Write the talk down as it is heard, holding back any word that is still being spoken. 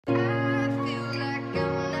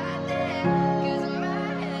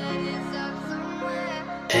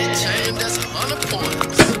chain, that's 100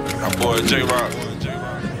 points. My boy J-Rock.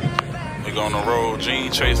 We go on the road,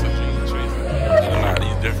 Gene chasing. Looking out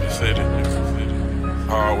these different cities.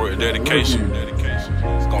 Hard work, dedication.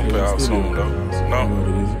 It's gonna pay out soon though. No?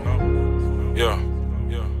 Yeah.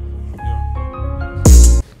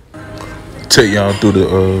 Take y'all through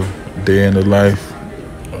the day in the life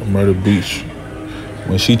of Myrtle Beach.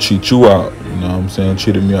 When she treat you out, you know what I'm saying?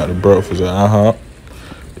 Treated me out to breakfast at IHOP.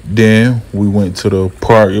 Then we went to the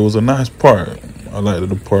park. It was a nice park. I liked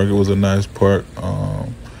the park. It was a nice park.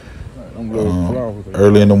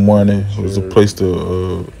 Early in the morning, it was a place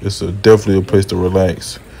to. Definitely a place to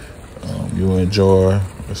relax. You enjoy.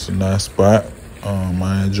 It's a nice spot.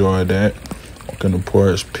 I enjoyed that. Walking the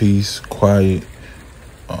porch, peace, quiet.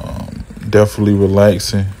 Definitely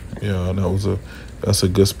relaxing. Yeah, that's a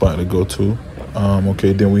good spot to go to.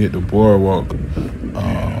 Okay, then we hit the boardwalk.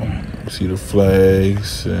 See the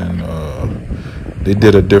flags, and they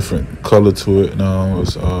did a different color to it now.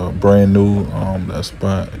 It's brand new. That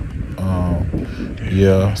spot.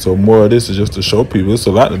 Yeah, so more of this is just to show people. It's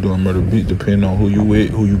a lot to do in Myrtle Beach, depending on who you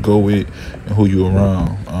with, who you go with, and who you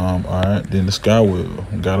around. All right, then the sky wheel.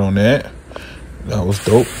 Got on that. That was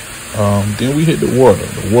dope. Then we hit the water.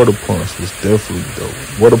 The water parks was definitely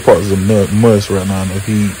dope. Water parks is a must right now in the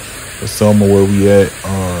heat. The summer where we at.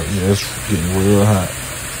 Yeah, it's getting real hot.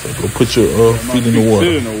 So go put your feet in the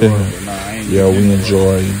water. Yeah, we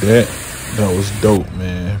enjoyed that. That was dope,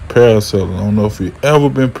 man. Parasailing. I don't know if you ever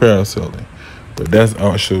been parasailing, but that's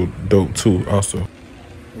also dope too. Also.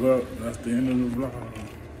 Well, that's the end of the vlog.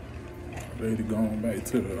 Ready to go on back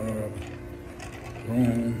to the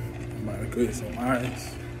room. I'm about to cut some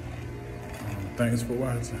ice. Thanks for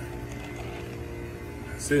watching.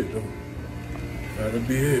 That's it though. That'll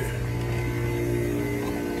be it.